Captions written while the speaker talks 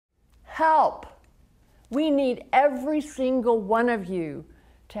Help! We need every single one of you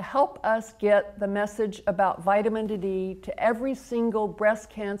to help us get the message about vitamin D to every single breast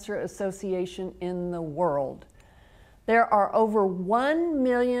cancer association in the world. There are over 1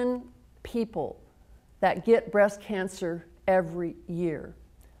 million people that get breast cancer every year.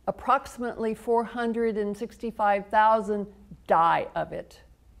 Approximately 465,000 die of it.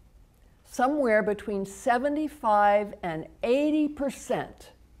 Somewhere between 75 and 80%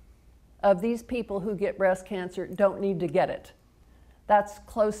 of these people who get breast cancer don't need to get it. That's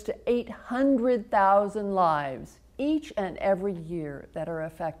close to 800,000 lives each and every year that are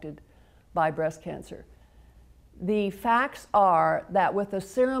affected by breast cancer. The facts are that with a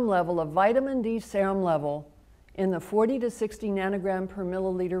serum level, a vitamin D serum level in the 40 to 60 nanogram per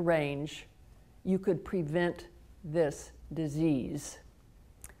milliliter range, you could prevent this disease.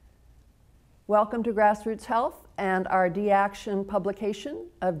 Welcome to Grassroots Health and our D-Action publication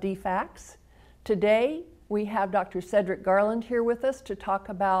of D-Facts. Today, we have Dr. Cedric Garland here with us to talk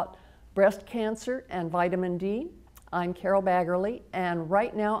about breast cancer and vitamin D. I'm Carol Baggerly, and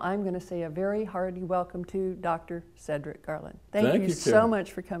right now I'm going to say a very hearty welcome to Dr. Cedric Garland. Thank you so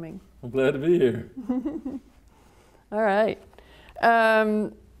much for coming. I'm glad to be here. All right.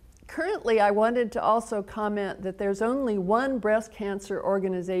 Currently, I wanted to also comment that there's only one breast cancer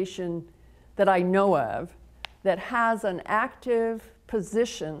organization that I know of that has an active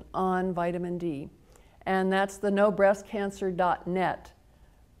position on vitamin D, and that's the NoBreastCancer.net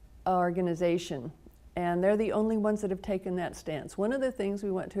organization. And they're the only ones that have taken that stance. One of the things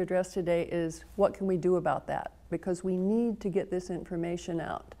we want to address today is what can we do about that? Because we need to get this information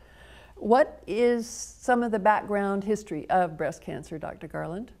out. What is some of the background history of breast cancer, Dr.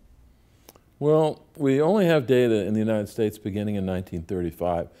 Garland? Well, we only have data in the United States beginning in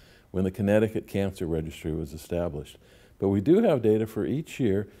 1935 when the Connecticut Cancer Registry was established. But we do have data for each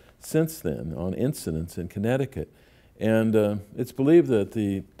year since then on incidence in Connecticut. And it's believed that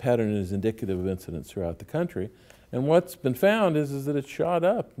the pattern is indicative of incidence throughout the country. And what's been found is that it's shot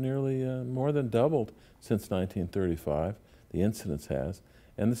up nearly more than doubled since 1935, the incidence has.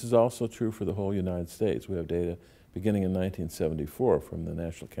 And this is also true for the whole United States. We have data beginning in 1974 from the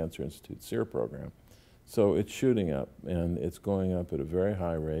National Cancer Institute SEER program. So it's shooting up, and it's going up at a very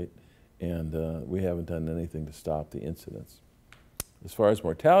high rate, and we haven't done anything to stop the incidence. As far as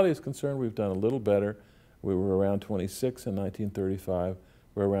mortality is concerned, we've done a little better. We were around 26 in 1935.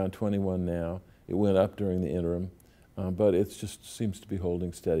 We're around 21 now. It went up during the interim, but it just seems to be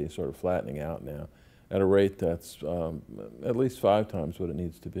holding steady, sort of flattening out now at a rate that's at least 5 times what it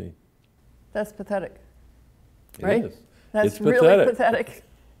needs to be. That's pathetic, right? It is. That's really pathetic.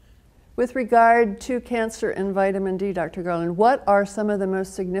 With regard to cancer and vitamin D, Dr. Garland, what are some of the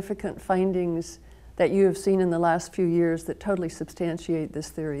most significant findings that you have seen in the last few years that totally substantiate this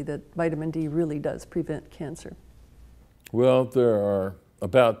theory that vitamin D really does prevent cancer? Well, there are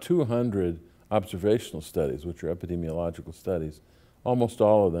about 200 observational studies, which are epidemiological studies, almost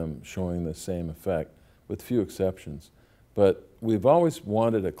all of them showing the same effect, with few exceptions. But we've always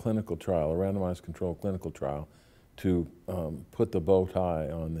wanted a clinical trial, a randomized controlled clinical trial, to put the bow tie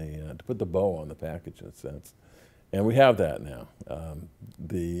on the, to put the bow on the package in a sense. And we have that now.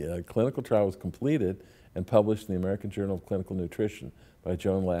 The clinical trial was completed and published in the American Journal of Clinical Nutrition by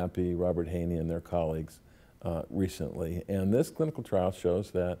Joan Lappy, Robert Haney, and their colleagues recently. And this clinical trial shows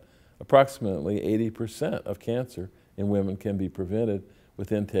that approximately 80% of cancer in women can be prevented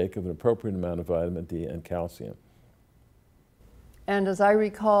with intake of an appropriate amount of vitamin D and calcium. And as I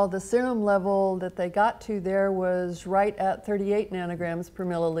recall, the serum level that they got to there was right at 38 nanograms per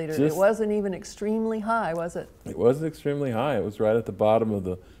milliliter. It wasn't even extremely high, was it? It wasn't extremely high. It was right at the bottom of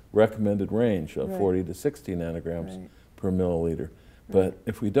the recommended range of 40 to 60 nanograms per milliliter. But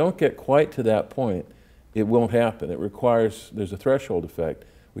if we don't get quite to that point, it won't happen. It requires, there's a threshold effect,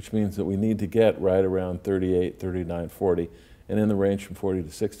 which means that we need to get right around 38, 39, 40, and in the range from 40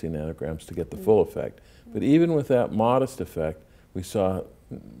 to 60 nanograms to get the full effect. But even with that modest effect, we saw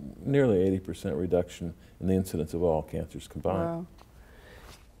nearly 80% reduction in the incidence of all cancers combined. Wow.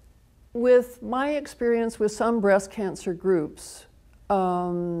 With my experience with some breast cancer groups,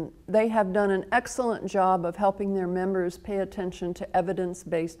 they have done an excellent job of helping their members pay attention to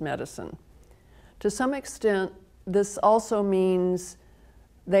evidence-based medicine. To some extent, this also means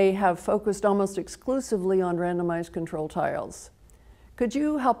they have focused almost exclusively on randomized controlled trials. Could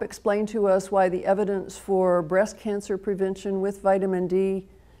you help explain to us why the evidence for breast cancer prevention with vitamin D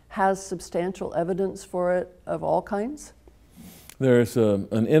has substantial evidence for it of all kinds? There's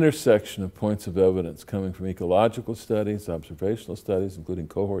an intersection of points of evidence coming from ecological studies, observational studies, including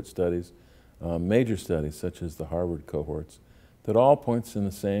cohort studies, major studies such as the Harvard cohorts, that all points in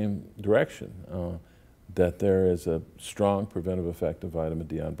the same direction, that there is a strong preventive effect of vitamin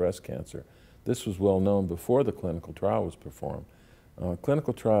D on breast cancer. This was well known before the clinical trial was performed.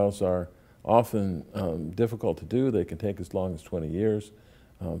 Clinical trials are often difficult to do. They can take as long as 20 years,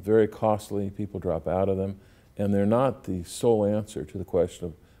 very costly, people drop out of them, and they're not the sole answer to the question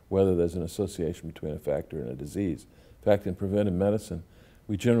of whether there's an association between a factor and a disease. In fact, in preventive medicine,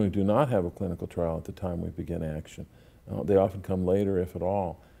 we generally do not have a clinical trial at the time we begin action. They often come later, if at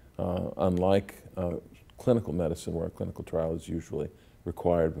all, unlike clinical medicine, where a clinical trial is usually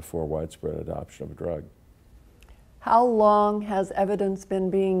required before widespread adoption of a drug. How long has evidence been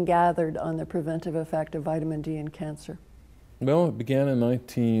being gathered on the preventive effect of vitamin D in cancer? Well, it began in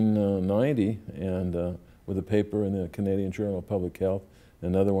 1990, and with a paper in the Canadian Journal of Public Health,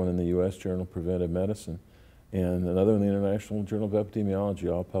 another one in the U.S. Journal of Preventive Medicine, and another in the International Journal of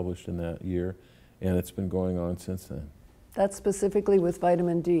Epidemiology, all published in that year, and it's been going on since then. That's specifically with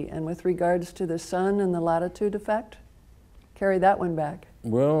vitamin D. And with regards to the sun and the latitude effect? Carry that one back.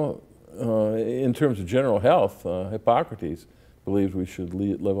 Well, in terms of general health, Hippocrates believed we should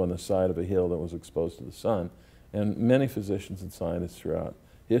live on the side of a hill that was exposed to the sun, and many physicians and scientists throughout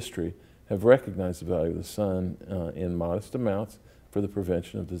history have recognized the value of the sun in modest amounts for the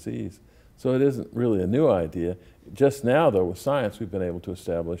prevention of disease. So it isn't really a new idea. Just now, though, with science, we've been able to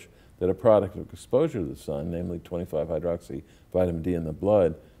establish that a product of exposure to the sun, namely 25-hydroxy vitamin D in the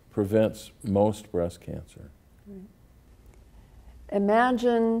blood, prevents most breast cancer. Right.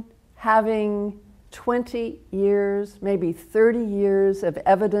 Imagine having 20 years, maybe 30 years of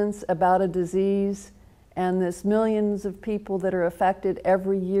evidence about a disease, and there's millions of people that are affected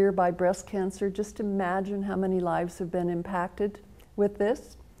every year by breast cancer. Just imagine how many lives have been impacted with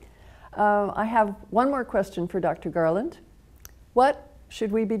this. I have one more question for Dr. Garland. What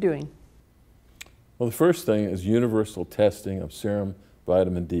should we be doing? Well, the first thing is universal testing of serum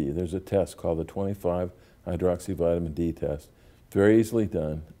vitamin D. There's a test called the 25-hydroxy vitamin D test. Very easily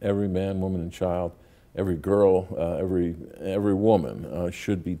done. Every man, woman, and child, every girl, every woman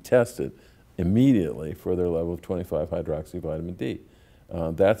should be tested immediately for their level of 25-hydroxy vitamin D.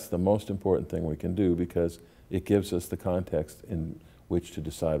 That's the most important thing we can do, because it gives us the context in which to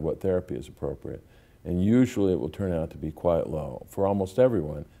decide what therapy is appropriate. And usually it will turn out to be quite low. For almost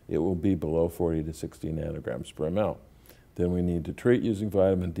everyone, it will be below 40 to 60 nanograms per ml. Then we need to treat using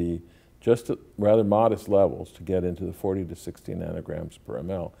vitamin D just at rather modest levels to get into the 40 to 60 nanograms per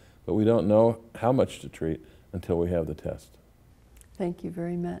ml. But we don't know how much to treat until we have the test. Thank you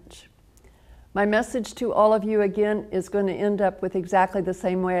very much. My message to all of you again is going to end up with exactly the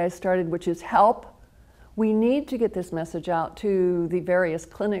same way I started, which is help. We need to get this message out to the various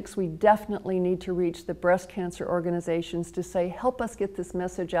clinics. We definitely need to reach the breast cancer organizations to say, help us get this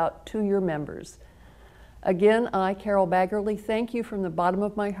message out to your members. Again, I, Carol Baggerly, thank you from the bottom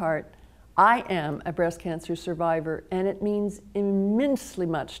of my heart. I am a breast cancer survivor, and it means immensely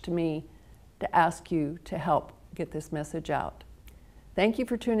much to me to ask you to help get this message out. Thank you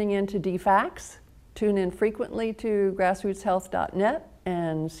for tuning in to DFACS. Tune in frequently to grassrootshealth.net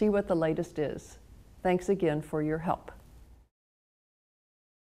and see what the latest is. Thanks again for your help.